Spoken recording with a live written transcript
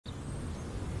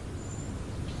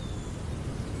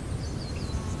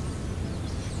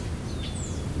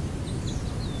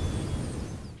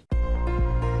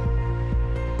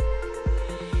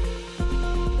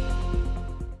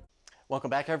Welcome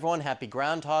back, everyone. Happy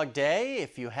Groundhog Day.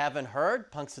 If you haven't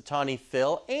heard, Punxsutawney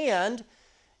Phil and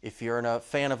if you're a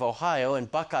fan of Ohio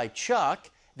and Buckeye Chuck,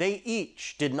 they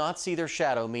each did not see their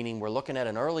shadow, meaning we're looking at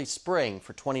an early spring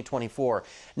for 2024.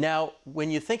 Now, when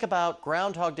you think about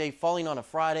Groundhog Day falling on a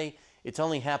Friday, it's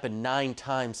only happened 9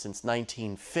 times since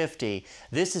 1950.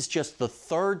 This is just the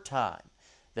 3rd time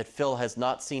that Phil has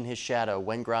not seen his shadow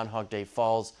when Groundhog Day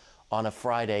falls on a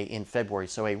Friday in February.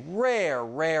 So a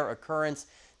rare occurrence.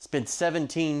 It's been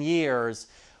 17 years.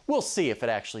 We'll see if it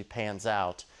actually pans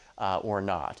out or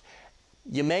not.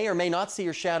 You may or may not see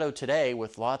your shadow today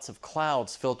with lots of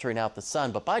clouds filtering out the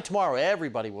sun, but by tomorrow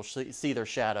everybody will see their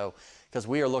shadow because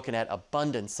we are looking at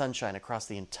abundant sunshine across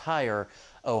the entire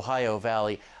Ohio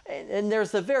Valley. And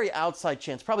there's a very outside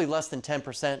chance, probably less than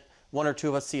 10%. 1 or 2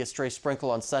 of us see a stray sprinkle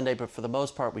on Sunday, but for the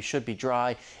most part, we should be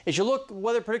dry. As you look,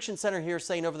 Weather Prediction Center here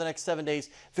saying over the next 7 days,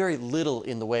 very little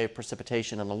in the way of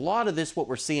precipitation. And a lot of this, what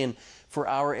we're seeing for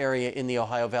our area in the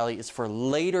Ohio Valley, is for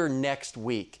later next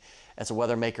week as a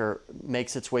weather maker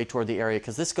makes its way toward the area,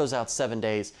 because this goes out 7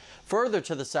 days. Further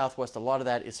to the southwest, a lot of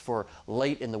that is for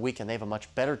late in the week, and they have a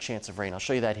much better chance of rain. I'll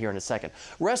show you that here in a second.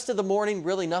 Rest of the morning,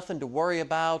 really nothing to worry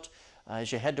about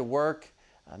as you head to work.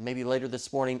 Maybe later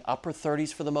this morning, upper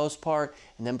 30s for the most part.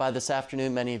 And then by this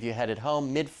afternoon, many of you headed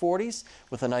home, mid 40s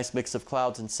with a nice mix of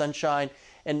clouds and sunshine.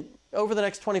 And over the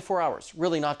next 24 hours,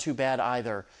 really not too bad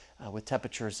either, with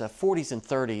temperatures 40s and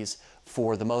 30s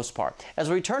for the most part. As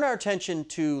we turn our attention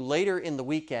to later in the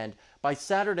weekend, by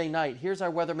Saturday night, here's our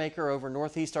weather maker over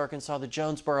northeast Arkansas, the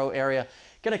Jonesboro area,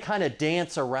 going to kind of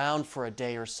dance around for a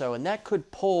day or so, and that could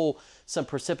pull some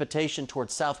precipitation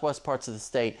towards southwest parts of the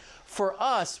state. For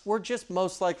us, we're just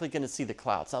most likely going to see the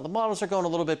clouds. Now, the models are going a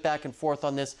little bit back and forth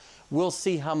on this. We'll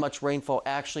see how much rainfall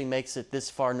actually makes it this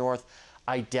far north.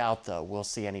 I doubt, though, we'll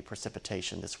see any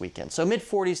precipitation this weekend. So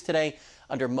mid-40s today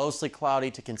under mostly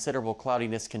cloudy to considerable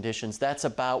cloudiness conditions. That's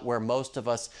about where most of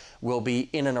us will be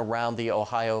in and around the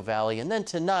Ohio Valley. And then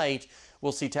tonight,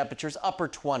 we'll see temperatures upper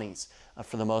 20s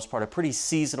for the most part. A pretty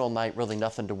seasonal night, really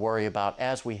nothing to worry about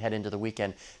as we head into the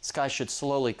weekend. Sky should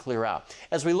slowly clear out.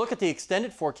 As we look at the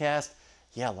extended forecast,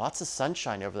 yeah, lots of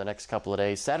sunshine over the next couple of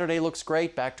days. Saturday looks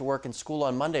great. Back to work and school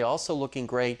on Monday also looking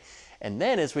great. And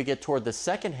then as we get toward the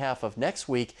second half of next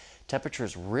week,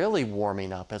 temperatures really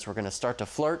warming up as we're going to start to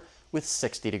flirt with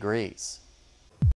 60 degrees.